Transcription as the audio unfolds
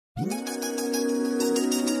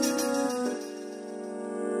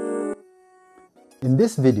In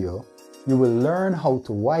this video, you will learn how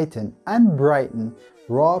to whiten and brighten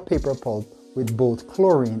raw paper pulp with both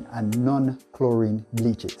chlorine and non-chlorine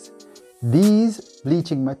bleaches. These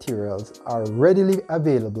bleaching materials are readily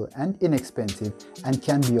available and inexpensive and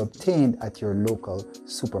can be obtained at your local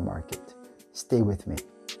supermarket. Stay with me.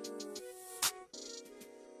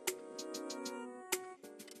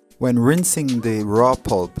 When rinsing the raw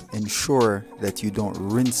pulp, ensure that you don't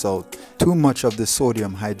rinse out too much of the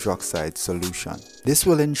sodium hydroxide solution. This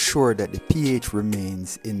will ensure that the pH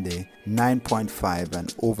remains in the 9.5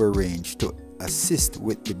 and over range to assist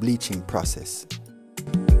with the bleaching process.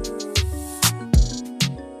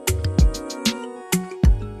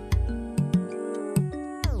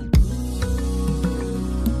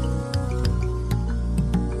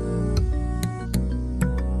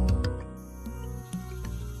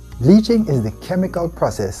 Bleaching is the chemical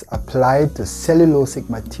process applied to cellulosic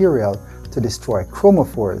material to destroy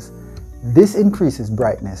chromophores. This increases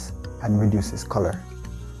brightness and reduces color.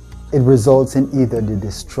 It results in either the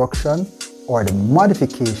destruction or the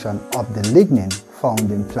modification of the lignin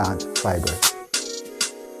found in plant fibers.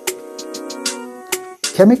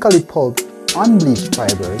 Chemically pulped, unbleached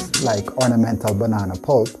fibers like ornamental banana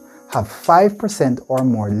pulp have 5% or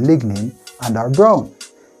more lignin and are brown.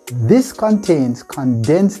 This contains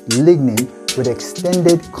condensed lignin with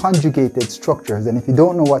extended conjugated structures, and if you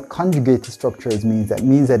don't know what conjugated structures means, that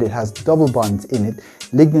means that it has double bonds in it.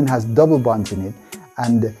 Lignin has double bonds in it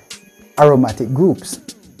and aromatic groups.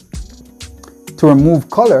 To remove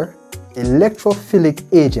color, electrophilic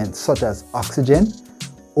agents such as oxygen,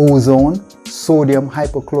 ozone, sodium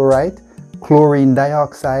hypochlorite, chlorine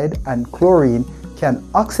dioxide, and chlorine can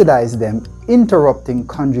oxidize them, interrupting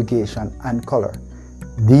conjugation and color.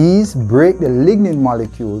 These break the lignin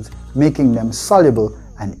molecules, making them soluble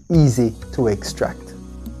and easy to extract.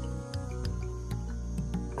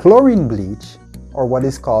 Chlorine bleach, or what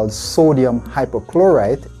is called sodium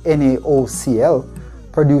hypochlorite,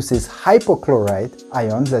 NaOCl, produces hypochlorite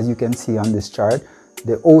ions, as you can see on this chart,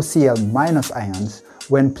 the OCl minus ions,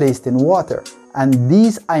 when placed in water. And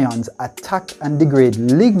these ions attack and degrade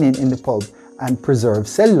lignin in the pulp and preserve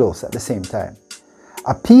cellulose at the same time.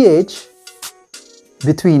 A pH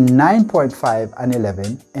between 9.5 and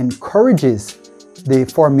 11 encourages the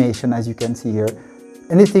formation, as you can see here.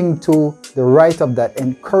 Anything to the right of that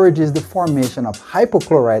encourages the formation of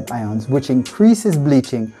hypochlorite ions, which increases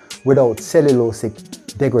bleaching without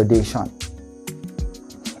cellulosic degradation.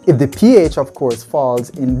 If the pH, of course, falls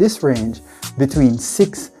in this range between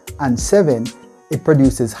 6 and 7, it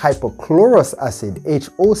produces hypochlorous acid,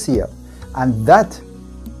 HOCl, and that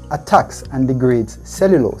attacks and degrades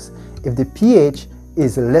cellulose. If the pH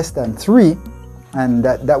is less than 3, and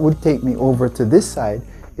that would take me over to this side.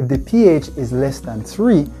 If the pH is less than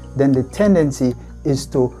 3, then the tendency is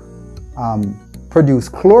to produce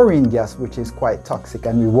chlorine gas, which is quite toxic,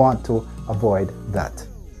 and we want to avoid that.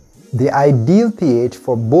 The ideal pH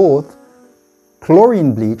for both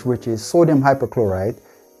chlorine bleach, which is sodium hypochlorite,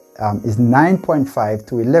 is 9.5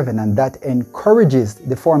 to 11, and that encourages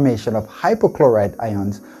the formation of hypochlorite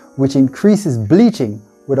ions, which increases bleaching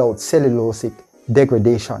without cellulosic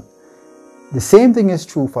degradation. The same thing is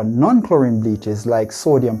true for non-chlorine bleaches like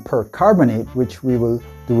sodium percarbonate, which we will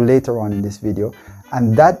do later on in this video,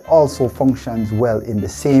 and that also functions well in the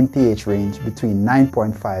same pH range between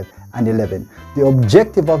 9.5 and 11. The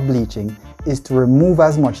objective of bleaching is to remove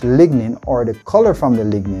as much lignin or the color from the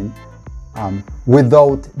lignin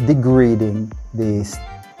without degrading the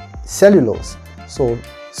cellulose. So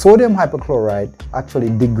sodium hypochlorite actually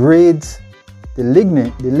degrades the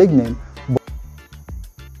lignin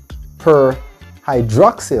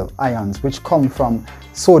perhydroxyl ions, which come from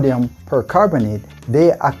sodium percarbonate.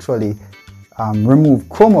 They actually remove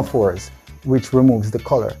chromophores, which removes the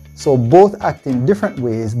color. So both act in different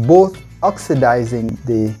ways, both oxidizing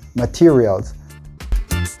the materials.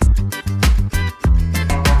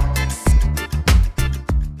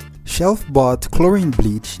 Shelf-bought chlorine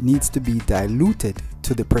bleach needs to be diluted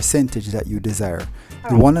to the percentage that you desire.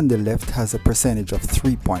 The one on the left has a percentage of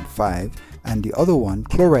 3.5, and the other one,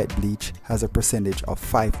 chlorite bleach, has a percentage of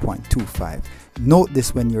 5.25. Note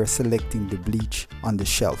this when you're selecting the bleach on the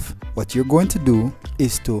shelf. What you're going to do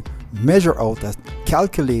is to measure out a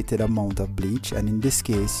calculated amount of bleach, and in this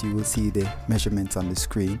case you will see the measurements on the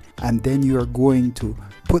screen, and then you are going to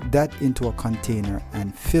put that into a container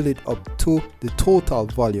and fill it up to the total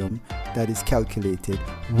volume that is calculated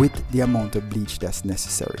with the amount of bleach that's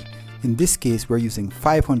necessary. In this case, we're using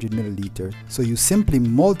 500 milliliters. So you simply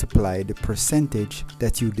multiply the percentage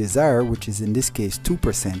that you desire, which is in this case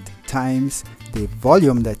 2%, times the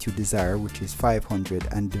volume that you desire, which is 500,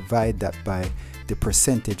 and divide that by the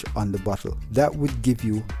percentage on the bottle. That would give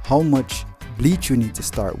you how much bleach you need to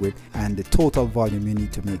start with and the total volume you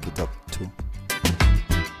need to make it up to.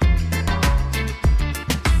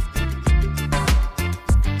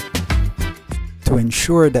 To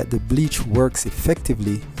ensure that the bleach works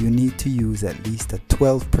effectively, you need to use at least a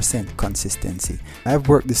 12% consistency. I've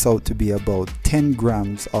worked this out to be about 10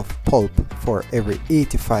 grams of pulp for every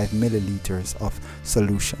 85 milliliters of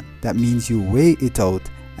solution. That means you weigh it out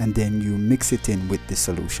and then you mix it in with the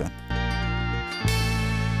solution.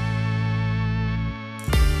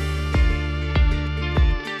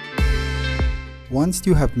 Once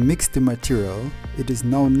you have mixed the material, it is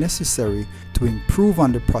now necessary to improve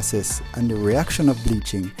on the process and the reaction of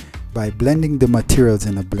bleaching by blending the materials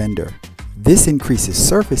in a blender. This increases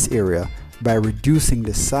surface area by reducing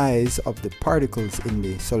the size of the particles in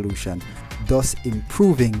the solution, thus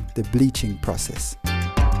improving the bleaching process.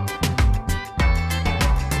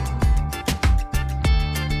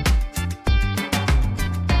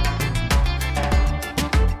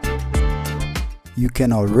 You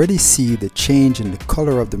can already see the change in the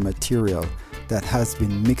color of the material that has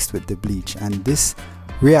been mixed with the bleach, and this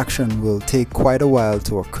reaction will take quite a while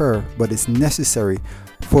to occur, but it's necessary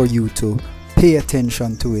for you to pay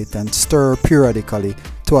attention to it and stir periodically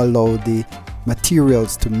to allow the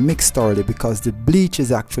materials to mix thoroughly, because the bleach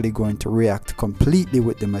is actually going to react completely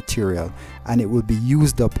with the material and it will be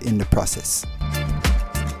used up in the process.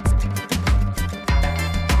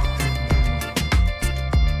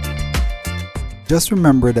 Just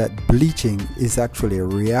remember that bleaching is actually a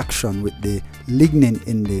reaction with the lignin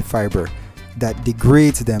in the fiber that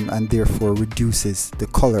degrades them and therefore reduces the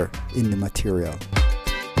color in the material.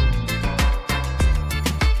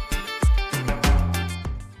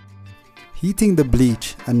 Heating the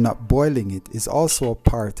bleach and not boiling it is also a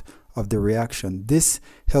part of the reaction. This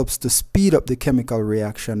helps to speed up the chemical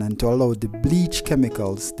reaction and to allow the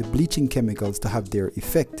bleaching chemicals to have their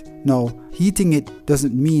effect. Now, heating it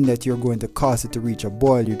doesn't mean that you're going to cause it to reach a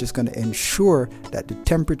boil. You're just going to ensure that the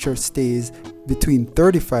temperature stays between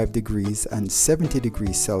 35 degrees and 70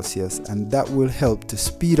 degrees Celsius, and that will help to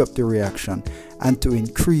speed up the reaction and to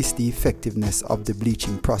increase the effectiveness of the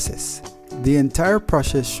bleaching process. The entire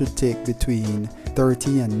process should take between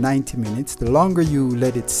 30 and 90 minutes. The longer you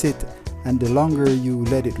let it sit and the longer you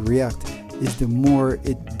let it react is the more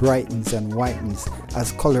it brightens and whitens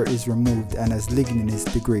as color is removed and as lignin is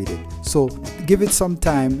degraded. So give it some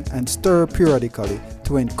time and stir periodically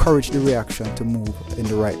to encourage the reaction to move in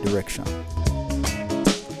the right direction.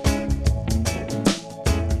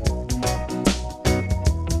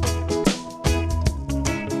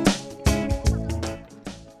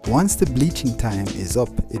 Once the bleaching time is up,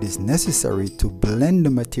 it is necessary to blend the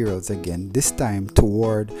materials again, this time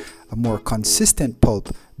toward a more consistent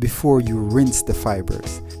pulp before you rinse the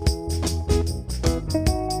fibers.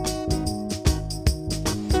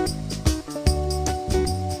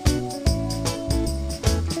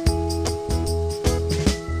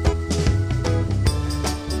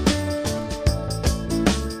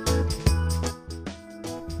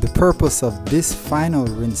 The purpose of this final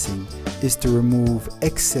rinsing is to remove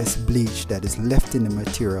excess bleach that is left in the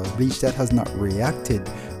material, bleach that has not reacted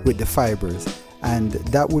with the fibers, and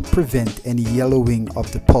that would prevent any yellowing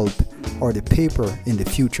of the pulp or the paper in the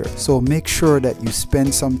future. So make sure that you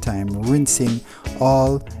spend some time rinsing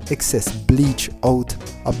all excess bleach out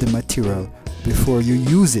of the material before you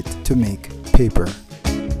use it to make paper.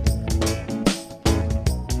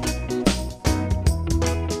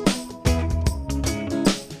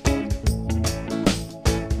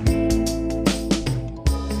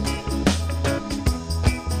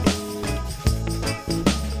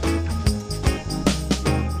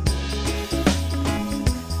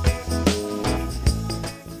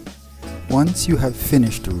 Once you have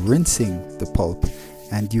finished rinsing the pulp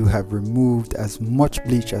and you have removed as much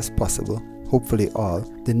bleach as possible, hopefully all,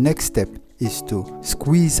 the next step is to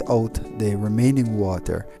squeeze out the remaining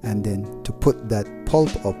water and then to put that pulp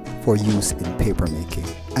up for use in paper making.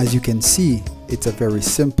 As you can see, it's a very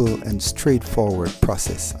simple and straightforward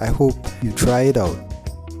process. I hope you try it out.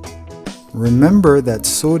 Remember that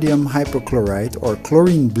sodium hypochlorite or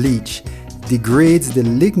chlorine bleach degrades the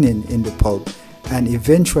lignin in the pulp and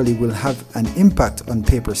eventually will have an impact on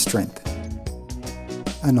paper strength.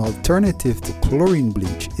 An alternative to chlorine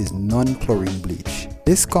bleach is non-chlorine bleach.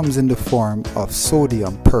 This comes in the form of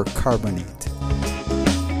sodium percarbonate.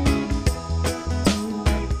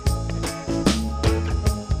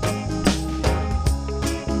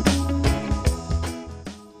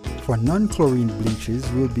 non-chlorine bleaches,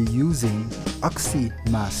 we'll be using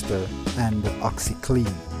Oxymaster and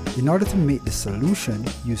OxyClean. In order to make the solution,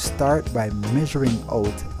 you start by measuring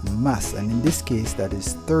out a mass, and in this case that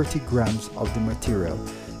is 30 grams of the material.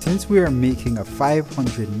 Since we are making a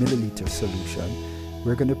 500 milliliter solution,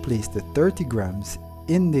 we're going to place the 30 grams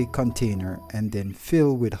in the container and then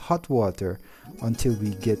fill with hot water until we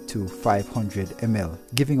get to 500 ml,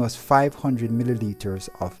 giving us 500 milliliters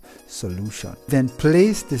of solution. Then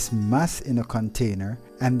place this mass in a container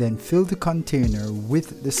and then fill the container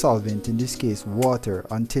with the solvent, in this case water,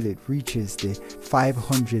 until it reaches the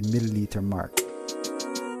 500 milliliter mark.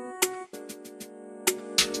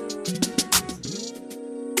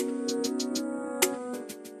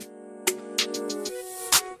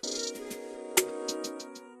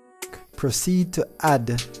 Proceed to add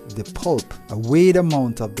the pulp, a weighed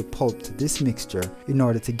amount of the pulp, to this mixture in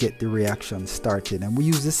order to get the reaction started. And we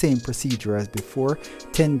use the same procedure as before,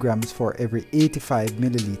 10 grams for every 85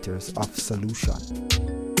 milliliters of solution.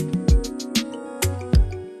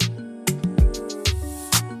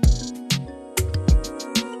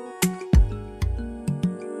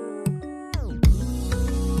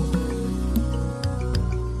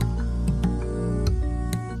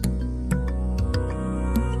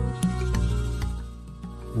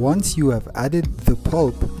 Once you have added the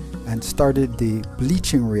pulp and started the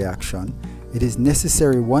bleaching reaction, it is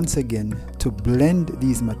necessary once again to blend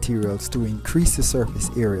these materials to increase the surface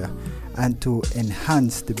area and to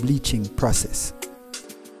enhance the bleaching process.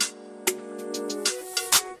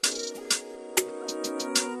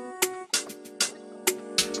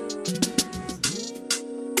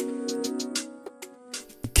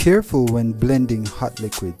 Be careful when blending hot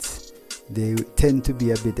liquids. They tend to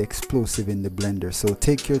be a bit explosive in the blender, so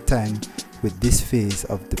take your time with this phase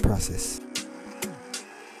of the process.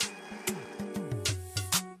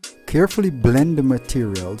 Carefully blend the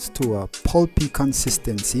materials to a pulpy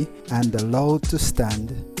consistency and allow it to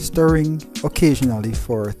stand, stirring occasionally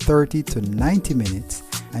for 30 to 90 minutes,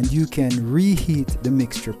 and you can reheat the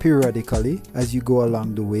mixture periodically as you go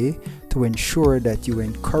along the way to ensure that you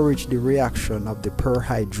encourage the reaction of the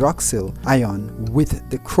perhydroxyl ion with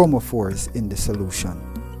the chromophores in the solution.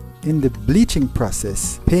 In the bleaching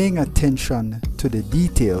process, paying attention to the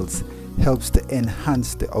details helps to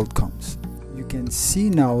enhance the outcomes. You can see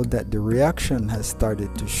now that the reaction has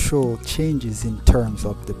started to show changes in terms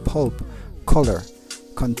of the pulp color.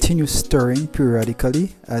 Continue stirring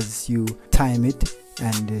periodically as you time it,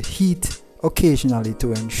 and heat occasionally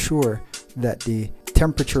to ensure that the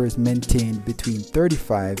temperature is maintained between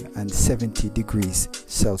 35 and 70 degrees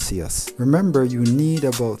Celsius. Remember, you need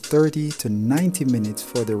about 30 to 90 minutes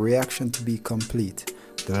for the reaction to be complete.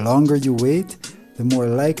 The longer you wait, the more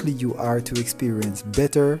likely you are to experience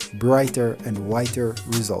better, brighter, and whiter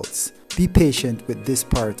results. Be patient with this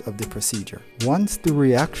part of the procedure. Once the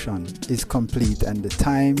reaction is complete and the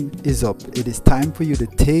time is up, it is time for you to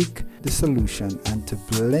take the solution and to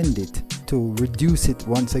blend it to reduce it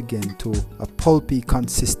once again to a pulpy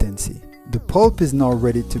consistency. The pulp is now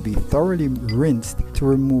ready to be thoroughly rinsed to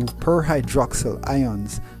remove perhydroxyl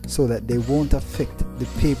ions so that they won't affect the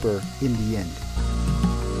paper in the end.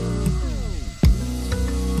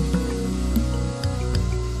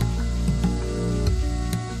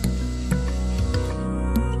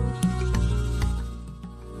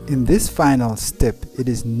 In this final step, it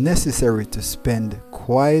is necessary to spend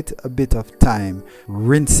quite a bit of time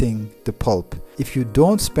rinsing the pulp. If you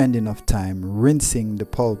don't spend enough time rinsing the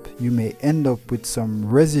pulp, you may end up with some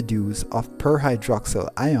residues of perhydroxyl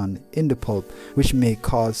ion in the pulp, which may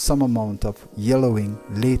cause some amount of yellowing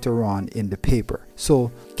later on in the paper.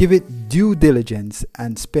 So give it due diligence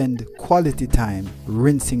and spend quality time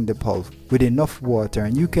rinsing the pulp with enough water,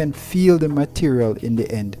 and you can feel the material in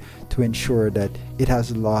the end to ensure that it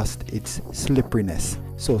has lost its slipperiness.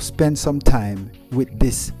 So spend some time with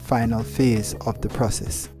this final phase of the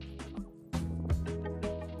process.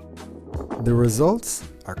 The results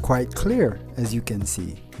are quite clear, as you can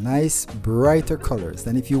see. Nice brighter colors,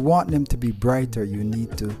 and if you want them to be brighter, you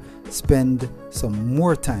need to spend some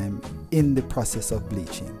more time in the process of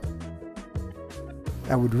bleaching.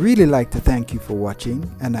 I would really like to thank you for watching,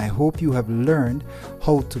 and I hope you have learned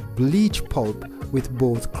how to bleach pulp with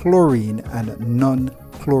both chlorine and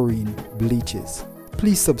non-chlorine bleaches.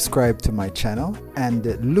 Please subscribe to my channel and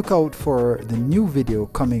look out for the new video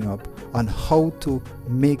coming up on how to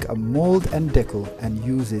make a mold and decal and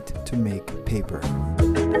use it to make paper.